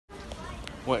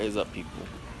What is up, people?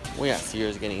 We at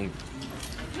Sears getting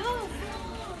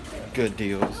good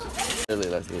deals. Really,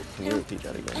 Leslie, can you repeat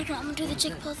that again? I'm gonna do the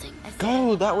chick-pull thing.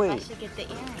 Go that way. I should get the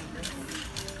earrings.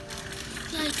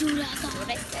 Yeah, do that. That's what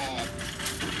I said.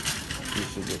 You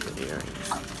should get the earrings.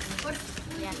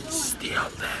 Yeah. Steal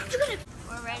them.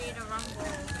 We're ready to rumble.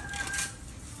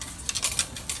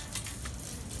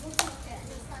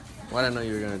 Why didn't I know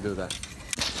you were gonna do that?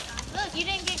 Look, you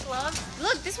didn't get gloves.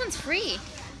 Look, this one's free.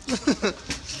 Don't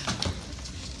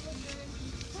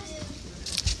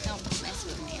mess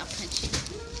with me, I'll punch you.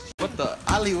 What the?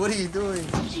 Ali, what are you doing?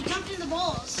 She jumped in the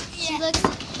balls. Yeah.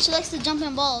 She likes to jump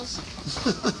in balls.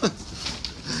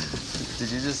 Did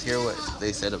you just hear what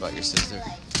they said about your sister?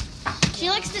 She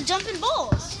likes to jump in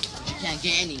balls. Can't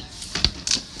get any.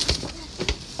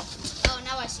 Oh,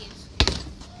 now I see it.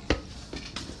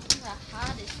 The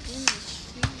hottest in the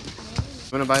street.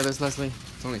 You wanna buy this, Leslie?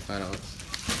 It's only $5.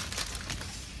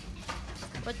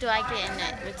 What do I get in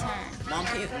return? Mom,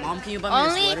 can you buy me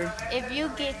Only a sweater? if you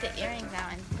get the earrings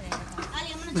out and put it in the home. Ali,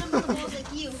 I'm gonna jump in the balls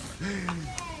like you.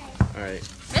 Alright.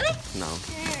 Really? No.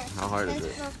 How hard is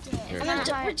it? Here.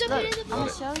 We're jumping in the I'll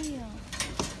balls. show you.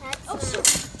 Oh, shoot.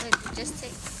 Look, just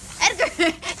take... Edgar!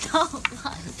 Don't look.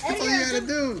 That's all you gotta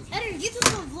do. Edgar, get this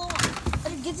in the vlog.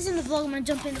 Edgar, get this in the vlog. I'm gonna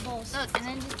jump in the balls. Look, and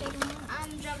then just take them out.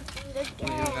 I'm jumping the You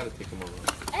don't gotta take them all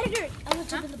out. Edgar, I'm gonna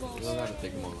jump in the You balls. don't gotta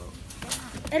take them all out.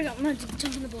 Edgar, I'm gonna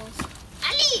jump in the balls.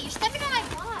 Ali, you're stepping on my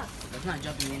block. That's not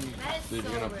jumping in there. That is Dude, so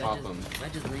you're gonna rude. pop them.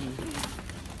 That's just lean.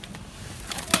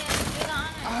 Okay, get on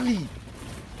it. Ali,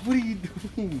 what are you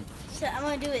doing? So I'm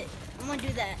gonna do it. I'm gonna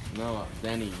do that. No,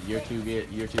 Danny, you're too big.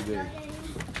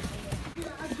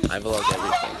 I vlog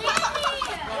everything.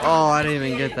 Oh, I didn't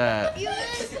even get that. You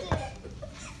missed it.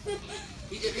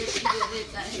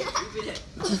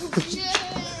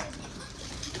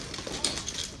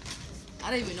 I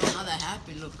don't even know how that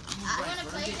happened. Look, I'm You wanna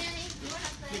play, Danny? You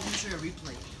wanna play? Let me show you a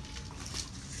replay.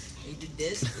 He did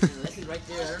this, and the lesson right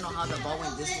there. I don't know how the ball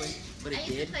went this way, but it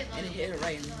did, and it hit it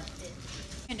right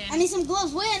in there. I need some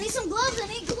gloves. Wait, I need some gloves. I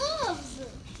need gloves.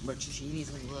 But she needs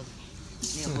some gloves.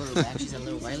 She needs a little back. She's a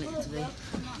little violent today.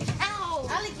 Ow!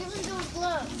 Ali, give me those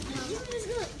gloves. Give me those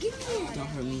gloves. Give me them. Don't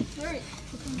hurt me. Hurry.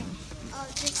 Oh,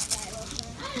 this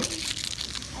guy.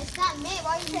 It's not me.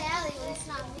 Why you say Ali when it's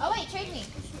not me? Oh, wait, trade me.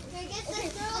 Here, get this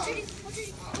girl.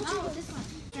 No, this one.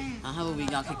 How have we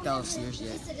got kicked out of Sears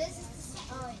yet?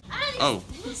 Oh,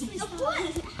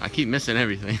 I keep missing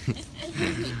everything.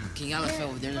 Can you let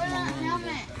fell? There's more room.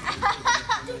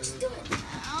 Just do it.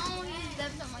 Oh, you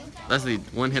stepped on my toe. Leslie,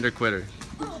 one hitter quitter.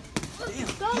 Go,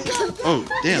 go, go. Oh,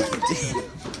 damn.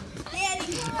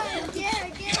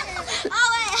 Get her. Oh,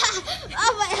 wait.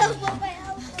 Oh, my elbow, my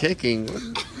elbow. Kicking.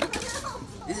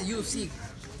 This is UFC.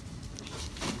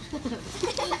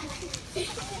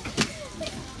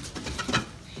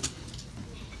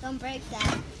 Don't break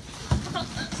that.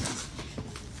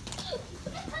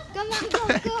 Come on,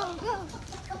 go.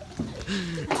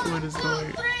 What is going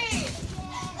on?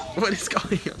 What is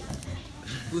going on?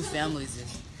 Whose family is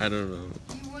this? I don't know.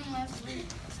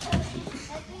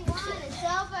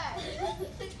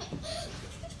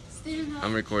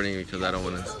 I'm recording because I don't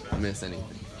want to miss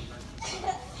anything.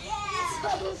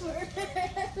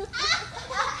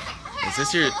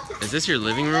 Is this your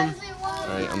living room?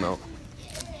 Alright, I'm out.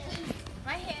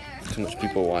 My hair. Too much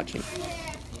people watching.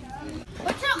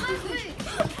 What's up, Leslie?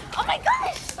 Oh my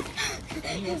gosh!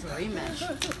 He wants a rematch.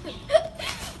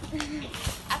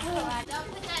 Don't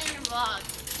put that in your vlog.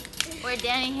 Where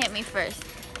Danny hit me first.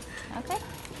 Okay?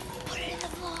 Put it in the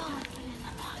vlog.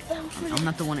 I'm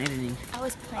not the one editing. I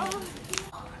was playing.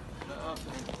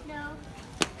 No.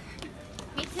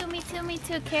 Me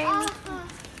too. Carry me.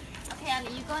 Okay,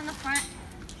 Ali, you go in the front.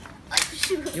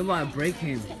 You're about to break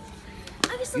him.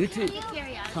 You two. You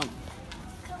carry on. Come.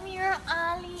 Come here,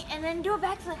 Ali, and then do a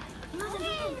backflip.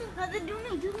 Nothing, do me.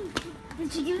 Then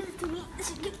she gives it to me.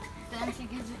 Then she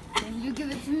gives it. Then you give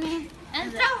it to me.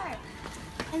 And throw her.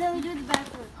 And then we do the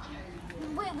backflip.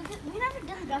 Wait, we never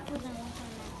done the backflip in one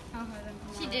time.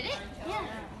 She did it? Yeah.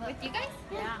 With you guys?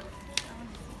 Yeah.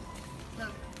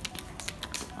 Look.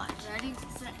 Watch. Ready,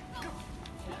 set, go.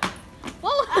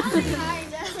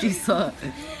 Whoa! She saw it.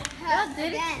 Y'all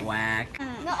did it? Whack.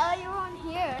 No, you were on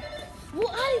here. Well,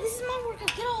 Ali, this is my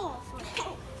workout. Get off.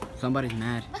 Somebody's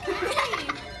mad. Look at me.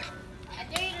 I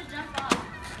dare you to jump off.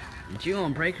 Did you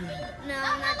on breakers? No,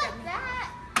 Not not like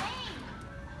that. Hang.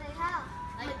 Like how?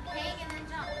 Like hang and then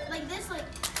jump. Like this, like.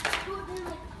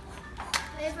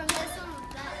 Wait, from this one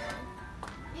to that one.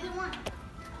 Either one.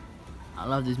 I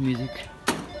love this music.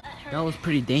 That was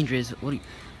pretty dangerous. Why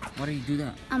do you do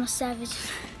that? I'm a savage.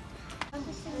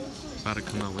 About to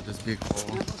come out with this big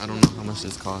haul. I don't know how much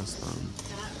this costs.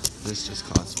 This just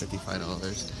costs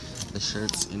 $55. The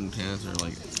shirts and pants are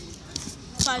like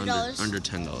 $5. under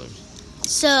 $10.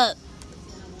 So,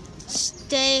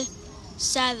 stay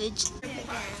savage.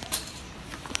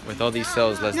 With all these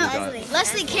sales, Leslie got.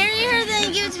 Leslie, carry her,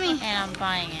 then give it to me. And I'm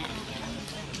buying it.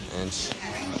 And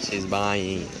she's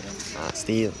buying, not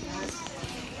stealing.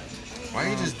 Why are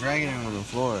you just dragging it on the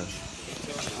floor?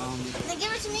 Then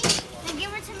give it to me. Then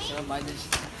give it to me. Should I buy this?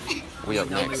 We up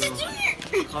Give it next. to Junior.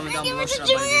 Comment Then down give below, it should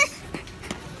to I buy Junior. this?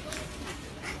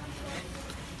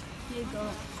 Here you go.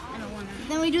 I don't want to.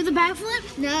 Then we do the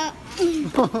backflip? No.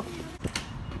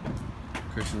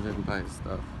 Christian didn't buy his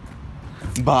stuff.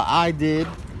 But I did.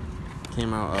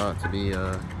 Came out to be, what is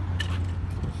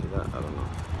that? I don't know.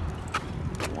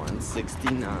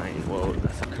 169. Whoa,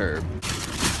 that's a curb.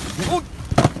 Oh!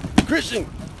 Christian!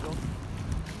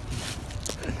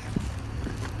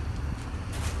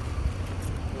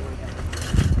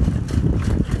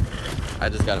 I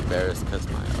just got embarrassed because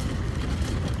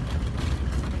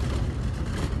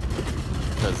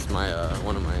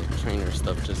one of my trainer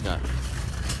stuff just got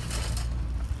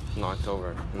knocked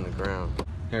over in the ground.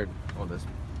 Here, hold this.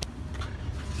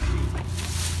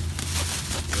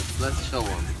 Let's show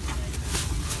them.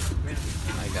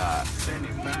 I got a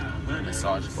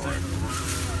massage board.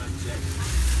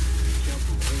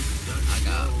 I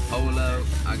got polo.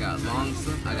 I got long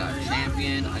sleeve. I got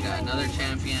champion. I got another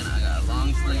champion. I got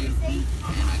long sleeve. And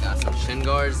I got some shin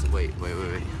guards. Wait.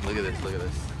 Look at this. Look at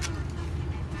this.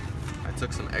 I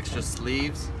took some extra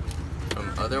sleeves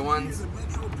from other ones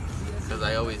because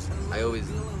I always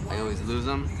lose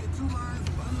them.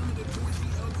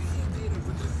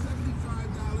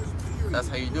 That's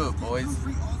how you do it, boys.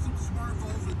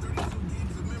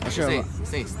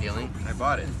 This ain't stealing. I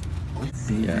bought it.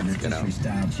 Yeah, let's get out. I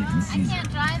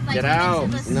can't drive like Get out!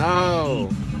 No!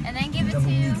 And then give it to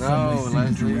you. No,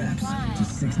 Leslie.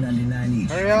 Why?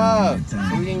 Hurry up! So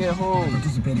we can get home.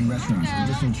 Participating restaurants,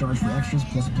 additional charge for extras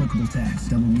plus applicable tax.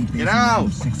 Double meat Get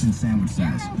out! 6 and sandwich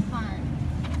size.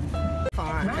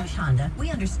 Rush Honda,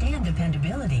 we understand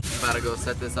dependability. About to go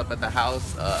set this up at the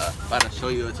house. About to show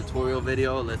you a tutorial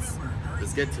video. Let's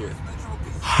get to it.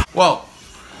 Well,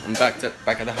 I'm back at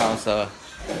the house. I'm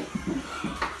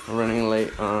running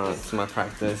late to my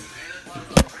practice.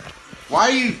 Why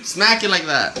are you smacking like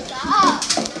that? Stop.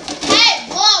 Hey,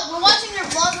 vlog. We're watching your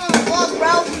vlog on the vlog,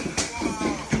 bro.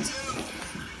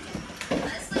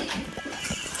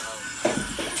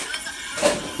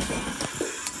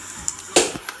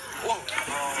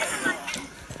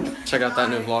 Check out that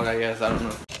new vlog, I guess. I don't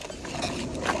know.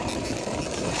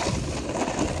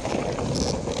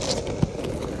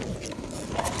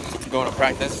 Going to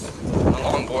practice on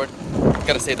longboard.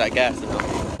 Gotta save that gas, you know.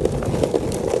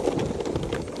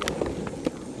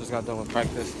 Just got done with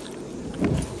practice.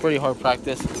 Pretty hard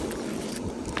practice.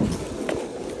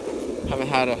 Haven't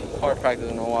had a hard practice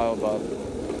in a while, but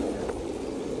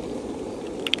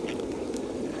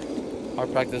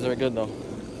hard practice are good though.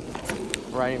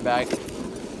 Riding back.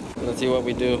 Let's see what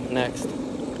we do next.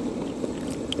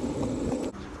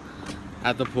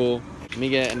 At the pool.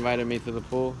 Miguel invited me to the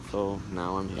pool, so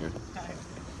now I'm here.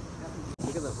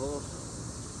 Look at the pool.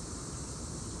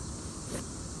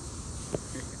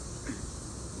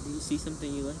 Do you see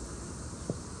something you like?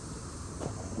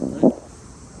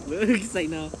 Look, it's like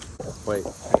no. Wait,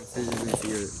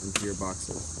 into your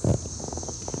boxes.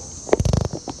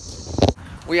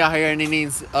 We out here in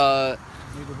Nini's hood.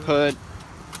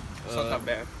 It's not that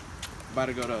bad. About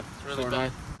to go to Really store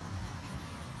bad.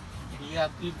 You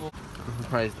have people. I'm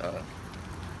surprised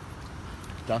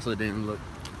Jocelyn didn't look.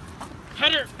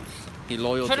 Header! He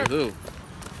loyal to who?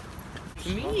 To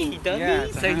me, doesn't Yeah,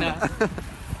 he? Say no.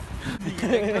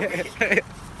 Can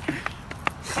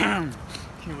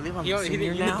you believe I'm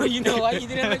senior now? You know why he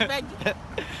didn't look back?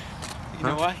 You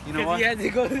know why? You know why? He had to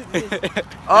go this.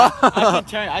 Oh! I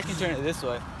can turn it this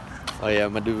way. Oh yeah,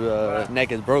 my dude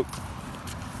neck is broke.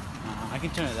 I can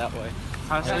turn it that way.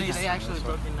 They actually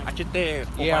broke your neck.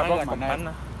 Yeah, I broke my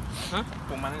neck. Huh?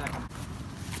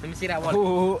 Let me see that one.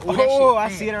 Oh, I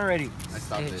see it already. I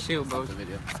stopped it. Chill, bro. Stopped the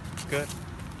video.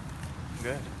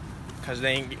 Good. Cause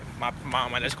they ain't my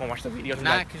dad's gonna watch the video.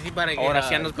 Nah, cause he about to Ahora sí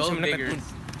get andas gold pisando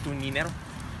diggers. tu dinero.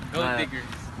 Gold Nah. diggers.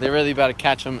 They really about to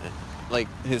catch him, like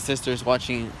his sister's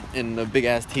watching in the big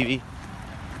ass TV.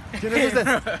 ¿Quién es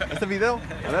este? ¿Este video?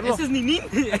 A verlo. This is Ninin.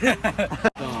 Is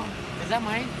that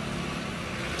mine?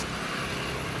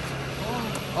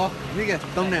 Oh, Miguel,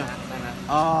 thumbnail.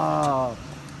 Oh.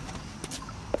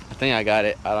 I think I got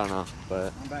it. I don't know,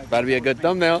 but about to be a good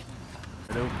thumbnail.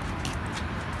 I'm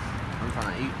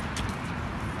trying to eat.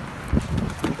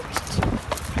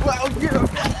 Wow, yeah.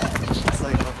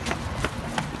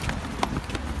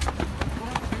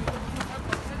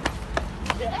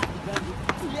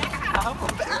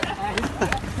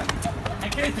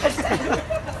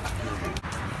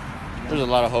 there's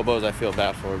a lot of hobos I feel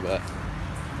bad for, but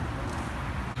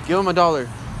give him $1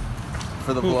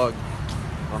 for the vlog.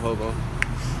 A hobo.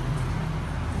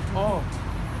 Oh,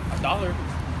 $1.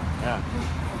 Yeah.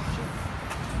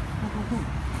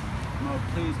 No,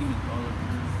 please give me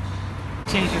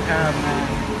 $1. Change your cab, man.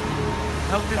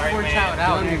 Help this poor child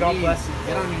out, man. God bless you.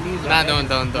 Get on your knees. Nah, don't.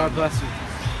 God bless you.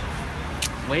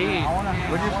 Wait.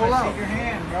 Where'd you pull out? Shake your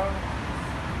hand,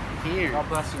 bro. Here. God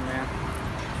bless you, man.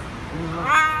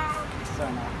 So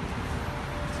nice.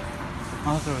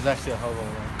 I thought it was actually a hobo,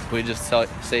 right? We just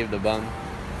saved a bum.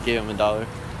 Gave him $1. I'm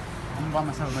gonna buy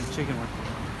myself a bunch of chicken with it.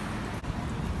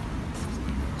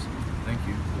 Thank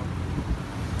you.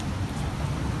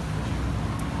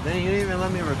 Dang, you didn't even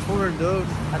let me record, dude.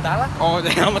 $1? Oh,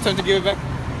 damn, I'm going to give it back.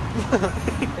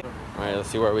 Alright, let's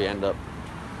see where we end up.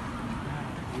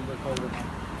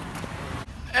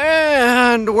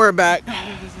 And we're back.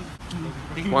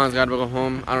 Juan's gotta go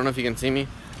home. I don't know if you can see me.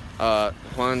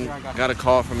 Juan got a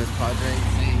call from his padre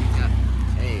saying he got.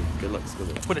 Hey, good looks, good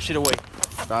looks. Put the shit away.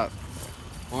 Stop.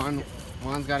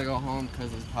 Juan's gotta go home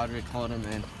because his padre called him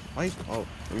and. Wait. Oh,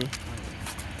 for me.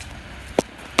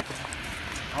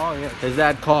 Oh, yeah. His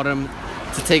dad called him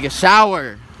to take a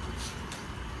shower.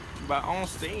 But I don't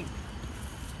stink.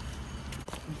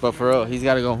 But for real, he's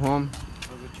gotta go home.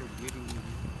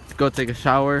 Go take a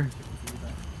shower.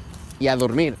 Y a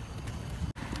dormir.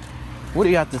 What do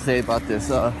you have to say about this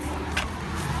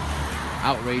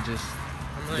outrageous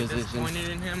I'm really decision? disappointed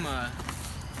in him. I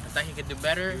thought he could do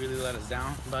better. You really let us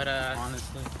down, But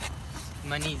honestly.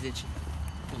 my knees itch.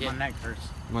 My neck hurts.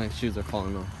 My shoes are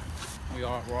calling off. We're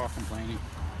all complaining.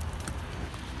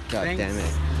 God Thanks. damn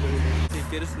it. Si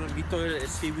quieres lo invito a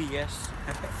CBS.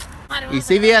 Y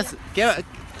CVS, ¿qué?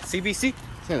 CBC.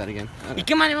 Say that again. ¿Y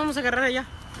qué más le vamos a agarrar allá?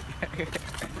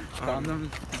 Condoms.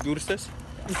 Dulces.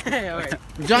 Alright.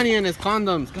 Johnny and his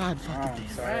condoms. God, fuck. Oh, I'm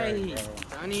sorry, Right.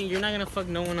 Johnny, you're not gonna fuck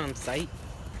no one on site.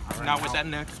 Not with that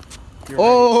neck.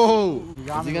 Oh! You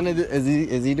got Is he me gonna do?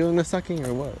 Is he doing the sucking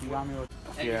or what? You got me with.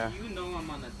 Hey, Yeah. You know I'm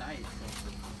on the diet.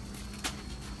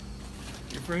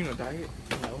 You're bringing a diet?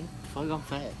 No. Fuck, I'm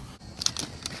fat.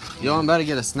 Yo, I'm about to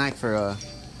get a snack for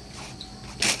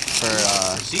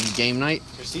game night.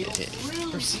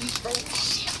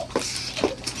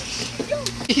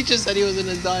 He just said he was in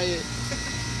a diet.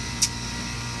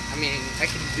 I mean,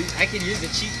 I could use a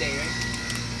cheat day, right?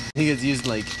 He gets used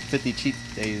like 50 cheat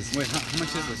days. Wait, how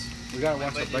much is this? We gotta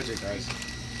watch our budget, guys.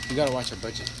 We gotta watch our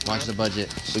budget. Watch the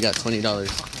budget. We got $20.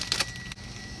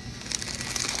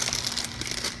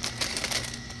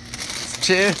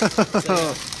 Chill.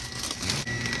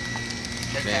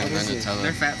 Damn, They're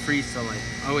Nutella. fat free, so like.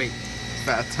 Oh wait.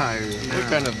 Fat tire. What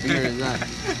kind of beer is that?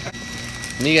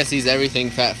 Niga sees everything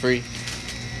fat free.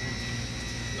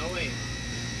 No way.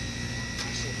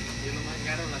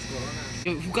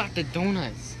 Yo, who got the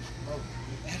donuts? Oh,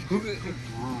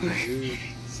 dude.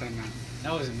 So nice.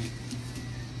 That wasn't me.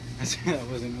 I swear that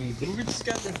wasn't me. Who just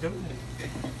got the donut?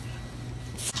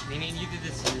 Meaning you did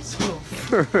this to yourself.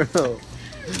 For real.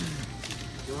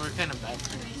 You were kind of bad.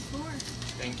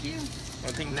 Thank you.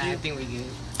 I think Nah, I think we good.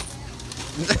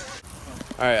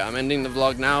 Alright, I'm ending the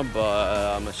vlog now,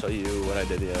 but I'm gonna show you what I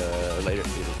did earlier.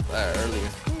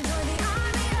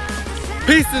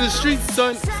 Peace in the streets,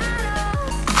 son.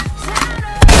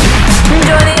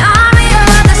 Join the army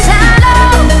of the shadow.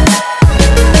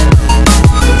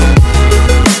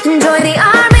 Join the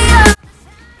army of.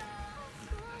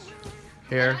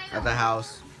 Here at the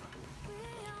house.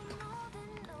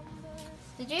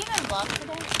 Did you even vlog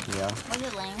today? Yeah. Was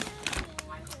it lame?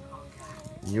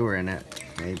 You were in it,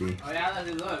 maybe. Oh yeah,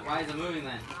 let's look. Why is it moving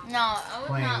then? No, it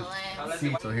was not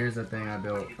lame. So here's the thing I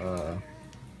built.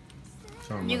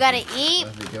 You gotta eat.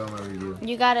 Leslie, give him a review.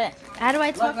 You gotta. How do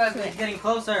I talk to Leslie, it? it's getting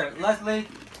closer. Leslie.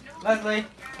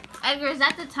 Edgar, is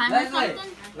that the timer or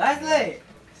something? Leslie.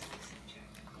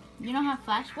 You don't have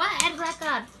flash? What? Edgar,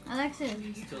 God. Alexis.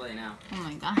 It's too late now. Oh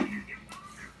my god.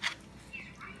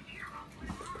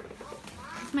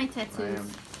 It's my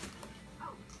tattoos.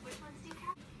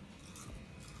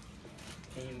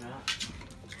 Can you not?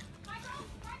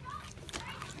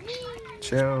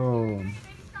 Chill.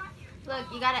 Look,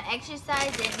 you gotta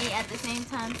exercise and eat at the same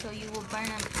time so you will burn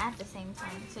them at the same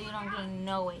time so you don't gain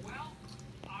no weight.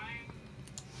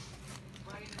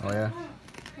 Oh yeah.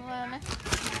 What?